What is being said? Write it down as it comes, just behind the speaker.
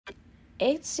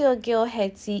It's your girl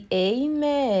Hetty.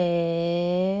 Amen.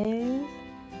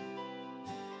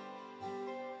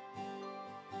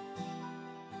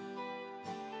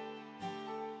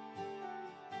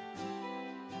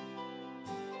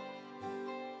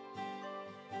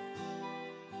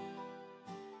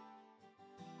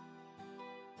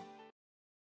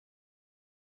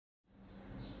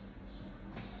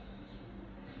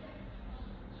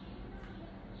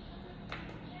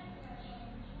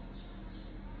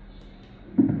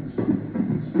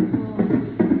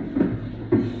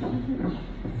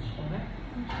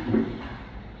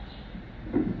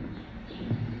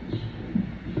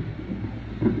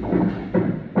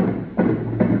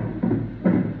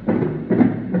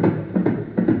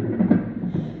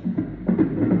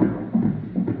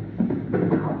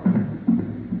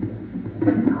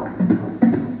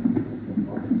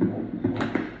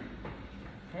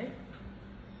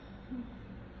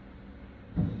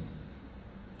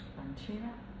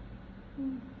 Pancina.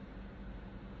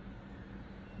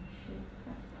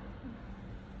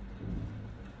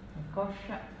 Le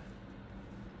coscia,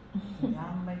 le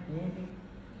gambe, i piedi,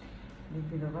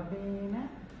 liquido va bene,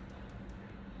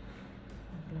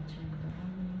 la placenta va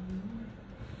bene.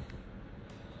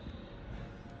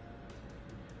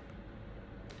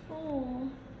 Oh.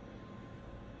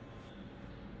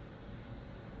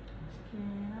 La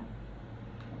schiena.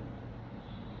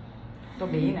 Tutto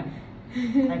bene.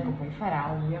 Ecco, poi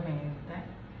farà ovviamente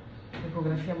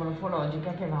l'ecografia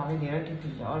morfologica che va a vedere tutti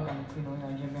gli organi, qui noi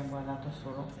oggi abbiamo guardato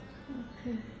solo.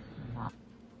 Okay. No.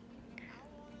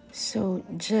 So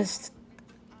just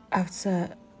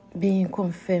after being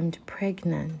confirmed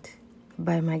pregnant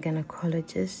by my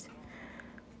gynecologist,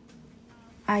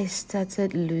 I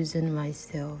started losing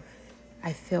myself.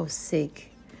 I felt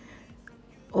sick.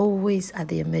 Always at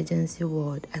the emergency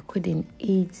ward. I couldn't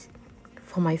eat.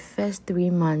 For my first 3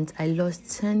 months, I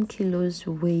lost 10 kilos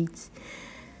weight.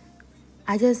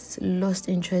 I just lost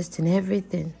interest in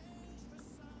everything.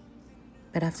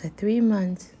 But after 3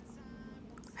 months,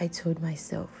 I told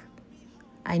myself,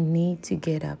 I need to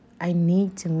get up. I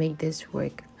need to make this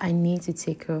work. I need to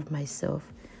take care of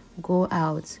myself. Go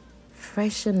out,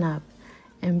 freshen up,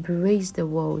 embrace the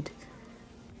world,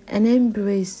 and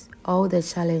embrace all the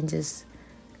challenges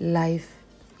life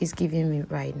is giving me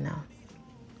right now.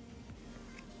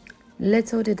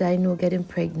 Little did I know getting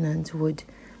pregnant would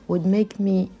make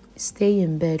me stay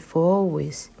in bed for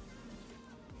always.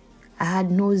 I had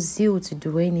no zeal to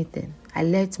do anything. I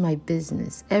left my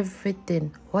business,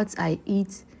 everything, what I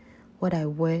eat, what I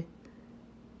wear,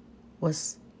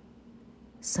 was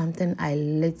something I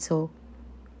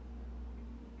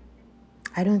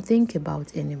don't think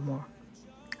about anymore.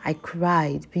 I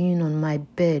cried being on my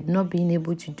bed, not being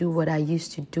able to do what I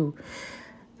used to do.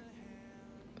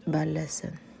 But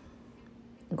listen,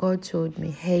 God told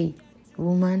me, hey,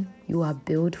 woman, you are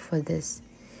built for this.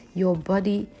 Your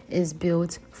body is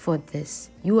built for this.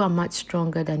 You are much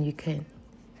stronger than you can.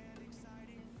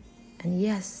 And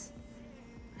yes,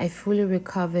 I fully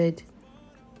recovered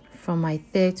from my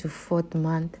 3rd to 4th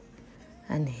month.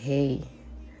 And hey,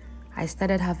 I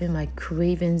started having my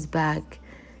cravings back.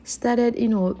 Started,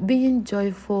 being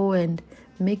joyful and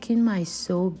making my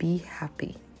soul be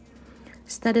happy.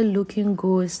 Started looking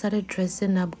good, started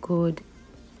dressing up good.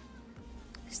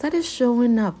 Started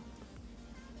showing up,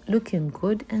 looking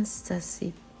good and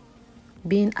sassy,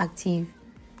 being active,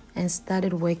 and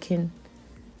started working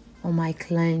on my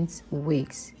clients'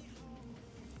 wigs.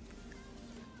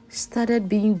 Started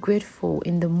being grateful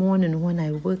in the morning when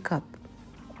I wake up.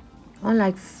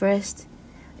 Unlike first,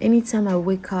 anytime I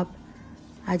wake up,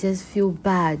 I just feel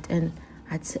bad, and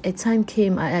at a time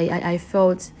came, I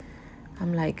felt,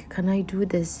 I'm like, can I do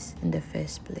this in the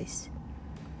first place?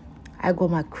 I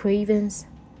got my cravings.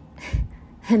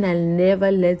 And I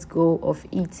never let go of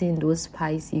eating those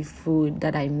spicy food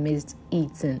that I missed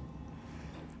eating.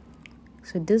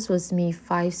 So this was me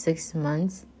 5-6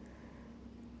 months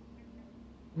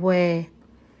where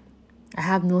I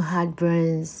have no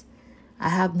heartburns. I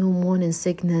have no morning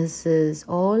sicknesses.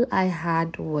 All I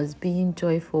had was being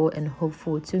joyful and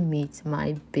hopeful to meet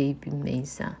my baby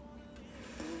Mesa.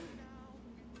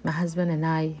 My husband and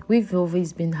I, we've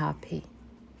always been happy.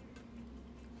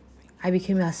 I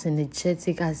became as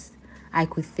energetic as I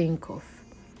could think of.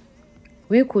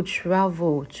 We could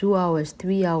travel 2 hours,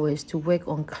 3 hours to work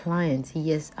on clients.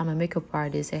 Yes, I'm a makeup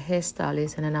artist, a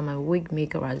hairstylist, and then I'm a wig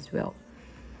maker as well.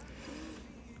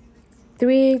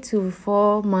 3 to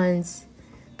 4 months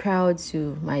prior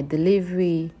to my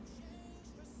delivery,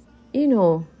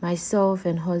 myself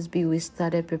and husband, we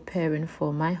started preparing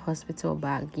for my hospital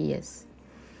bag. Yes,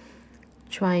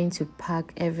 trying to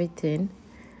pack everything.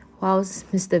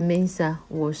 Whilst Mr. Mensah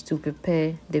was to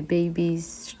prepare the baby's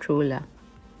stroller,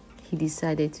 he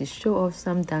decided to show off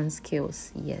some dance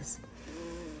skills. Yes,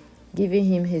 giving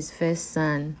him his first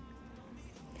son,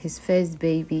 his first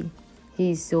baby.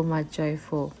 He is so much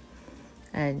joyful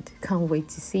and can't wait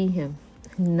to see him.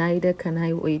 Neither can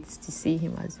I wait to see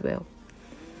him as well.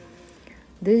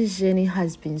 This journey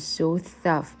has been so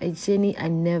tough, a journey I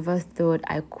never thought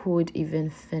I could even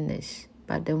finish.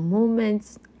 But the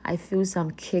moment I feel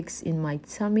some kicks in my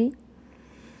tummy,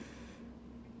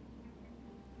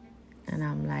 and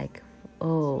I'm like,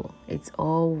 oh, it's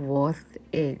all worth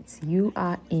it. You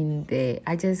are in there.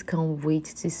 I just can't wait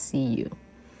to see you.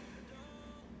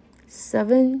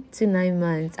 7 to 9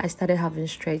 months, I started having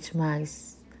stretch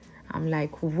marks. I'm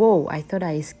like, whoa, I thought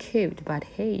I escaped, but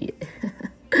hey,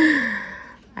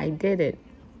 I did it.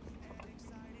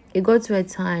 It got to a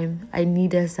time I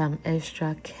needed some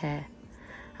extra care.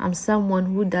 I'm someone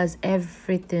who does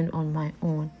everything on my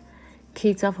own.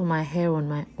 Cater for my hair on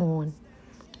my own.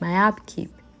 My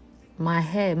upkeep, my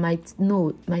hair, my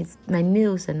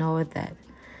nails and all that.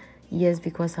 Yes,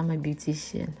 because I'm a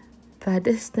beautician. But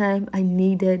this time I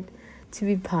needed to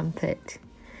be pampered.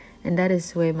 And that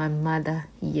is where my mother,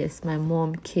 yes, my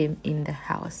mom came in the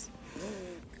house.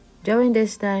 During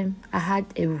this time, I had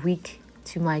a week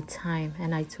to my time.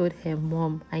 And I told her,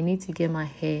 Mom, I need to get my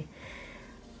hair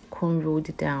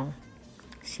cornrowed down.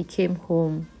 She came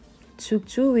home, took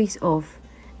 2 weeks off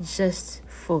just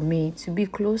for me to be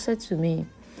closer to me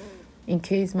in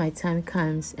case my time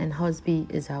comes and husband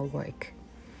is at work.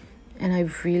 And I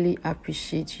really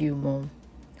appreciate you, Mom.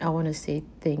 I want to say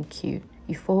thank you.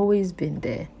 You've always been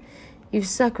there. You've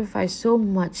sacrificed so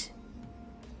much,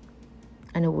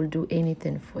 and I will do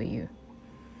anything for you.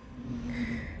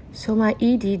 So my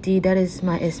EDD, that is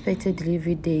my expected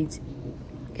delivery date,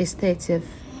 is 30th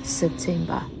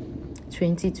September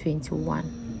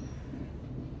 2021.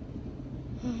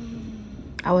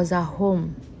 I was at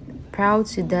home. Prior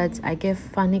to that, I get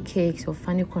funny cakes or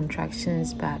funny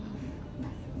contractions, but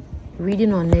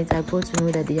reading on it, I got to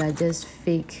know that they are just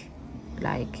fake,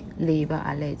 like labor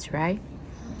alerts, right?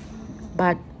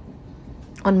 But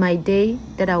on my day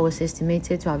that I was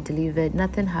estimated to have delivered,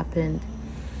 nothing happened.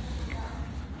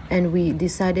 And we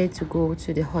decided to go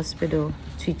to the hospital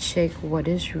to check what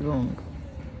is wrong.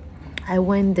 I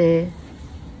went there.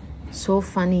 So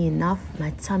funny enough,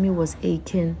 my tummy was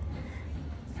aching.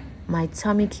 My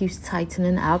tummy keeps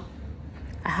tightening up.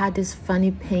 I had these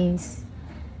funny pains.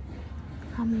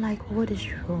 I'm like, what is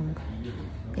wrong?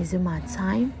 Is it my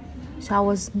time? So I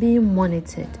was being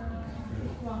monitored.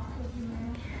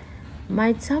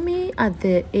 My tummy at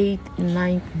the 8th,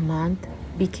 9th month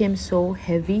became so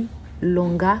heavy,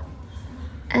 longer,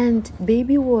 and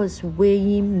baby was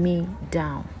weighing me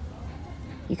down.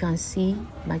 You can see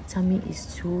my tummy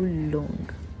is too long.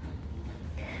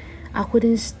 I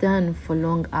couldn't stand for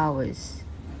long hours.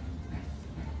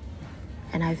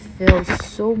 And I felt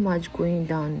so much going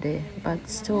down there, but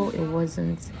still it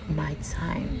wasn't my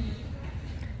time.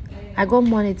 I got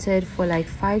monitored for like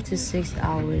 5 to 6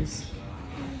 hours,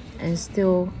 and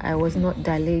still I was not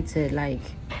dilated, like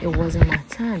it wasn't my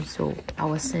time, so I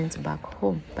was sent back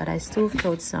home, but I still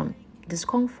felt some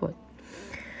discomfort.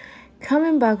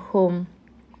 Coming back home,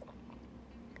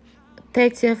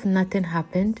 30th, nothing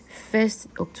happened. 1st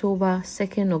October,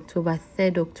 2nd October,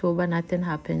 3rd October, nothing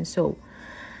happened. So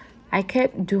I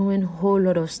kept doing a whole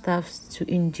lot of stuff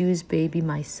to induce baby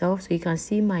myself. So you can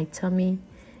see my tummy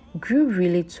grew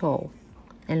really tall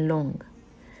and long.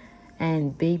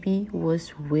 And baby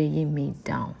was weighing me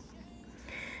down.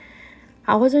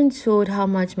 I wasn't told how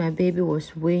much my baby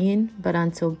was weighing, but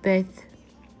until birth,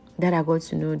 that I got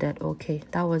to know that, okay,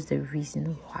 that was the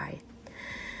reason why.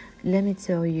 Let me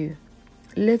tell you,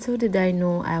 little did I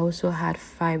know I also had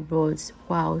fibroids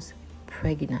whilst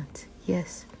pregnant.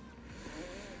 Yes.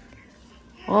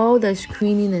 All the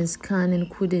screening and scanning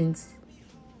couldn't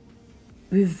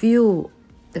reveal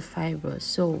the fibroids.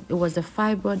 So it was the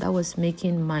fibroid that was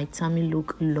making my tummy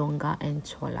look longer and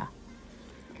taller.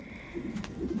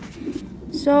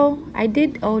 So I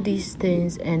did all these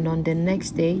things, and on the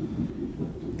next day,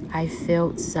 I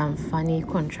felt some funny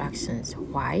contractions.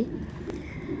 Why?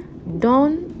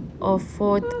 Dawn of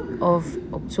 4th of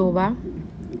October,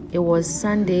 it was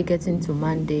Sunday getting to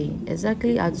Monday.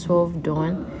 Exactly at 12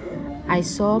 dawn, I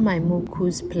saw my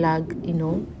mucus plug,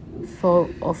 fall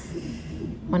off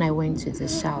when I went to the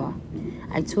shower.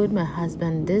 I told my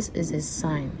husband, this is a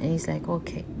sign. And he's like,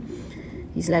 okay.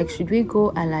 He's like, should we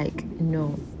go? I like,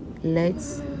 no,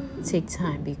 let's take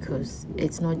time because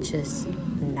it's not just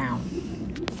now.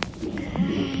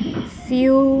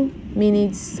 few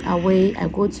minutes away, I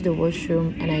go to the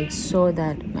washroom and I saw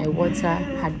that my water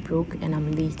had broke and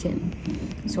I'm leaking.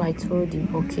 So I told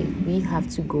him, okay, we have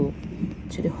to go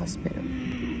to the hospital.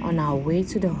 On our way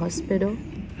to the hospital,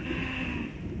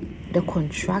 the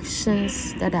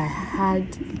contractions that I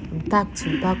had,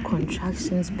 back-to-back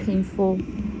contractions, painful,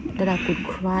 that I could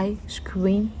cry,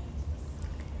 scream,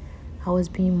 I was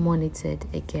being monitored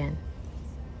again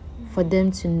for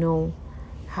them to know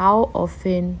how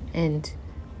often and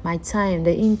my time,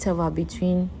 the interval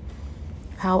between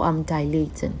how I'm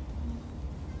dilating.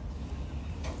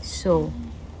 So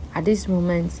at this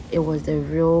moment, it was a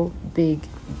real big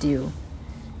deal.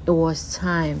 It was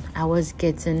time. I was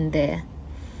getting there.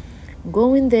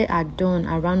 Going there at dawn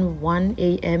around 1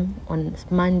 a.m. on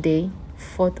Monday,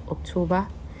 4th October,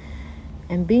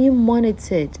 and being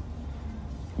monitored,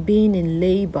 being in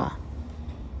labor,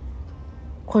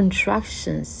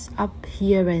 contractions up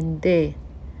here and there.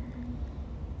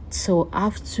 So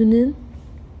afternoon,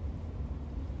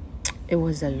 it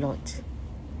was a lot.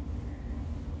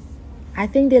 I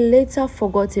think they later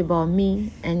forgot about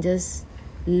me and just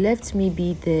left me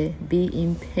be there, be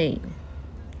in pain,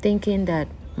 thinking that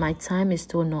my time is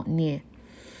still not near.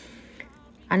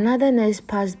 Another nurse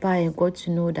passed by and got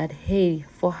to know that, hey,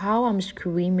 for how I'm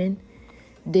screaming,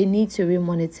 they need to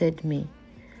re-monitor me.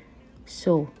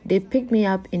 So they picked me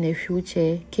up in a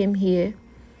wheelchair, came here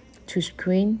to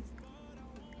screen.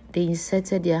 They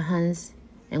inserted their hands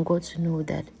and got to know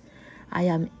that I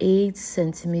am 8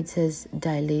 centimeters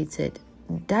dilated.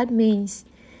 That means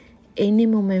any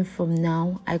moment from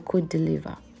now, I could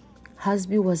deliver.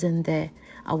 Husband wasn't there.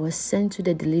 I was sent to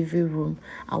the delivery room.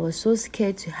 I was so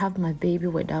scared to have my baby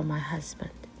without my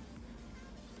husband.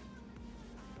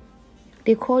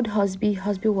 They called husband.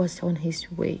 Husband was on his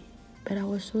way. But I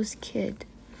was so scared.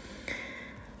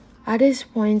 At this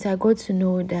point, I got to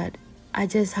know that I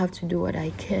just have to do what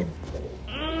I can.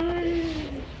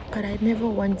 But I never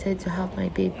wanted to have my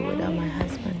baby without my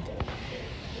husband.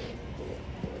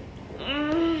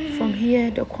 From here,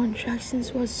 the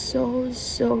contractions were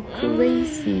so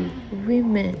crazy.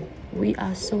 Women, we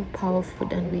are so powerful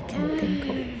than we can think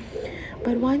of.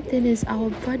 But one thing is,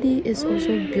 our body is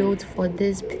also built for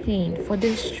this pain, for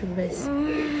this stress.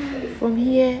 From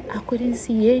here, I couldn't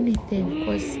see anything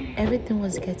because everything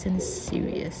was getting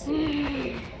serious.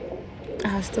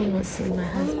 I was still not seeing my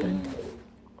husband.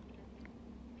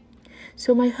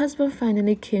 So my husband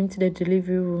finally came to the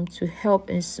delivery room to help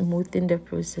in smoothing the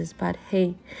process. But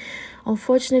hey,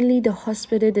 unfortunately, the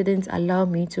hospital didn't allow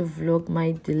me to vlog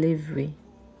my delivery.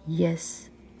 Yes.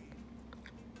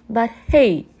 But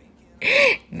hey,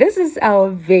 this is our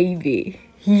baby.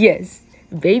 Yes.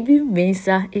 Baby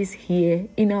Mensa is here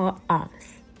in our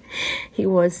arms. He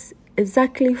was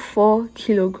exactly 4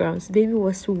 kilograms. Baby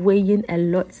was weighing a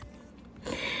lot.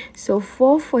 So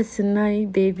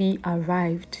 4:49, baby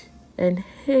arrived. And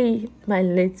hey, my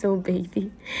little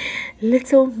baby,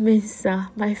 little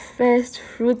Mensa, my first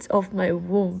fruit of my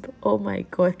womb. Oh my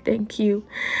God, thank you.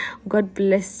 God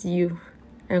bless you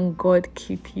and God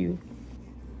keep you.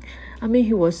 I mean,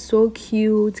 he was so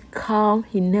cute, calm.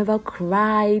 He never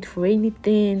cried for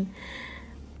anything.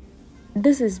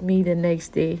 This is me the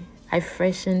next day. I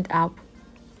freshened up.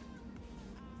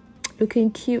 Looking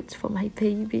cute for my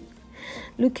baby.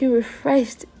 Looking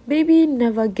refreshed. Baby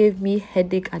never gave me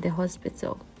headache at the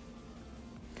hospital.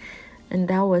 And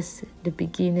that was the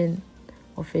beginning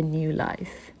of a new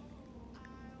life.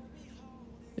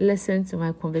 Listen to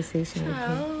my conversation with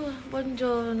him. Ciao,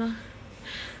 buongiorno.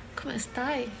 Come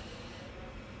stai?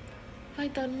 Vai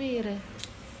dormire.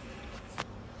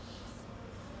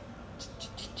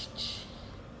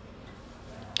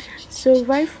 So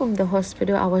right from the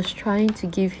hospital, I was trying to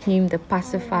give him the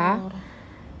pacifier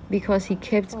because he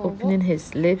kept opening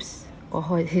his lips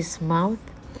or his mouth.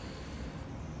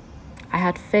 I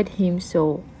had fed him,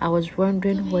 so I was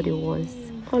wondering what it was.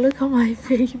 Oh, look at my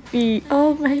baby.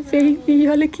 Oh, my baby,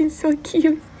 you're looking so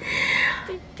cute.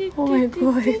 Oh my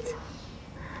God.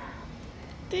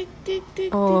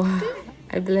 Oh,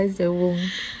 I bless the womb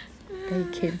that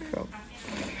he came from.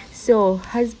 So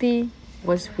husband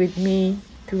was with me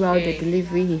throughout the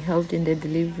delivery. He helped in the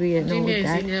delivery and all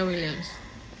that.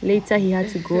 Later, he had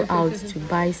to go out to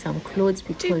buy some clothes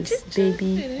because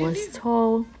baby was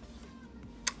tall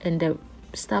and the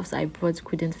stuffs I brought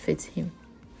couldn't fit him.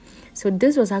 So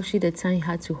this was actually the time he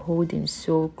had to hold him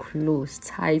so close,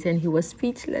 tight, and he was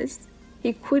speechless.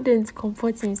 He couldn't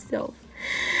comfort himself.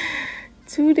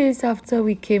 2 days after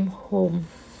we came home,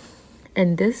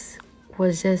 and this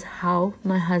was just how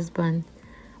my husband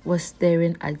was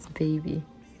staring at baby,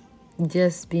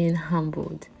 just being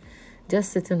humbled,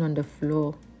 just sitting on the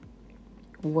floor,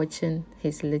 watching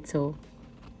his little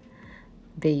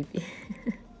baby.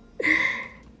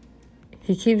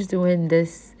 He keeps doing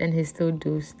this and he still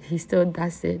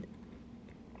does it.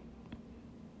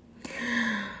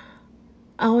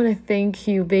 I want to thank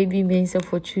you, baby Mensa,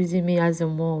 for choosing me as a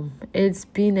mom. It's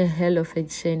been a hell of a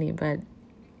journey, but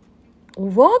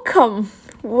welcome,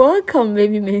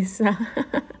 baby Mensa.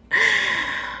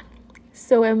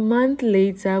 So a month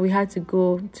later, we had to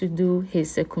go to do his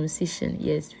circumcision.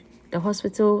 Yes, the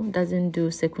hospital doesn't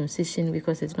do circumcision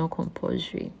because it's not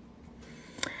compulsory.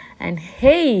 And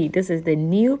hey, this is the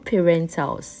new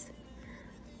parentals,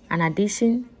 an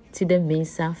addition to the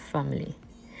Mensa family.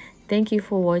 Thank you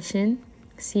for watching.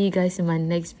 See you guys in my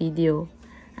next video.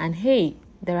 And hey,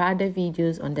 there are other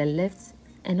videos on the left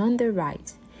and on the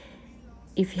right.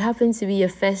 If you happen to be a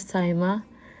first timer,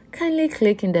 kindly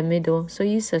click in the middle so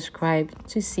you subscribe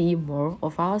to see more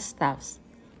of our stuffs.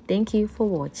 Thank you for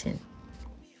watching.